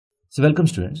So welcome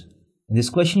students. In this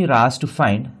question you are asked to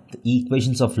find the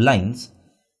equations of lines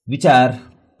which are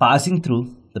passing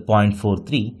through the point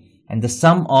 43 and the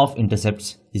sum of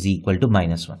intercepts is equal to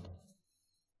 -1.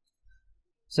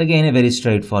 So again a very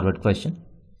straightforward question.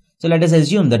 So let us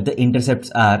assume that the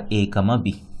intercepts are a comma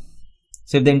b.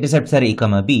 So if the intercepts are a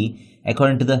comma b,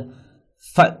 according to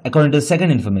the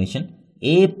second information,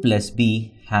 a plus b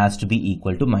has to be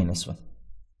equal to -1.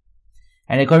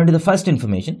 And according to the first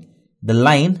information, the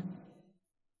line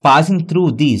passing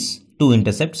through these two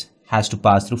intercepts has to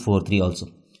pass through 4, 3 also.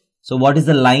 So what is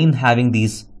the line having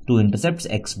these two intercepts?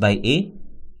 X by a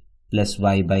plus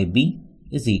y by b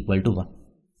is equal to 1.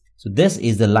 So this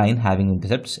is the line having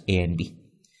intercepts a and b.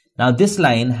 Now this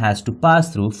line has to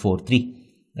pass through 4, 3.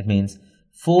 That means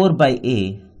 4 by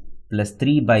a plus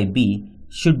 3 by b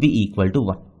should be equal to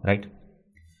 1, right?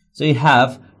 So you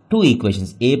have two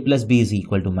equations, a plus b is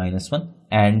equal to -1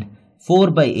 and 4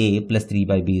 by a plus 3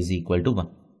 by b is equal to 1.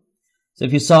 So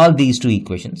if you solve these two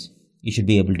equations, you should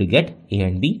be able to get a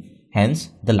and b, hence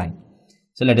the line.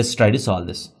 So let us try to solve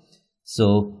this. So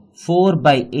 4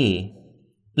 by a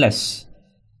plus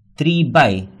 3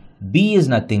 by b is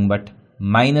nothing but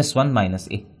 -1 minus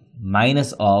a.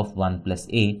 Minus of 1 plus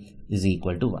a is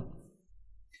equal to 1.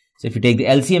 So if you take the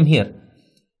LCM here,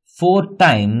 4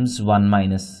 times 1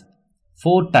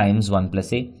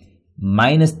 plus a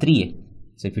minus 3a.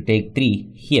 So if you take 3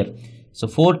 here, so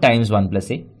 4 times 1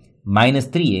 plus a minus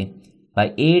 3a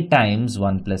by a times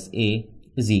 1 plus a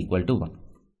is equal to 1.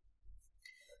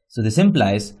 So this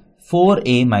implies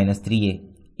 4a minus 3a,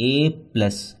 a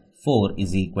plus 4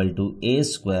 is equal to a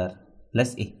square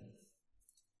plus a.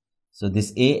 So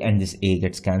this a and this a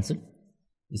gets cancelled.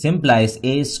 This implies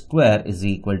a square is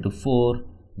equal to 4.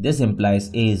 This implies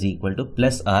a is equal to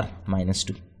plus or minus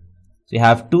 2. So you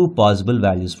have two possible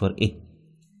values for a.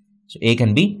 So a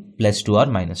can be plus 2 or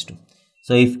minus 2.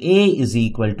 So if a is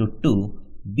equal to 2,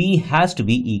 b has to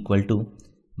be equal to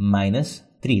minus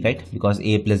 3, right? Because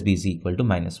a plus b is equal to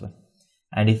 -1.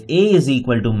 And if a is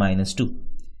equal to -2,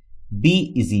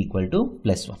 b is equal to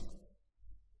plus 1.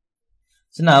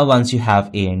 So now once you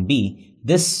have a and b,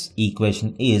 this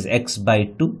equation is x by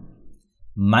 2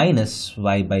 minus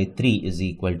y by 3 is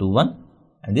equal to 1.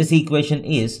 And this equation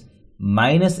is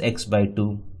minus x by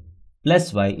 2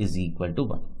 plus y is equal to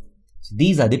 1. So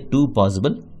these are the two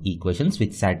possible equations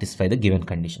which satisfy the given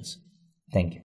conditions. Thank you.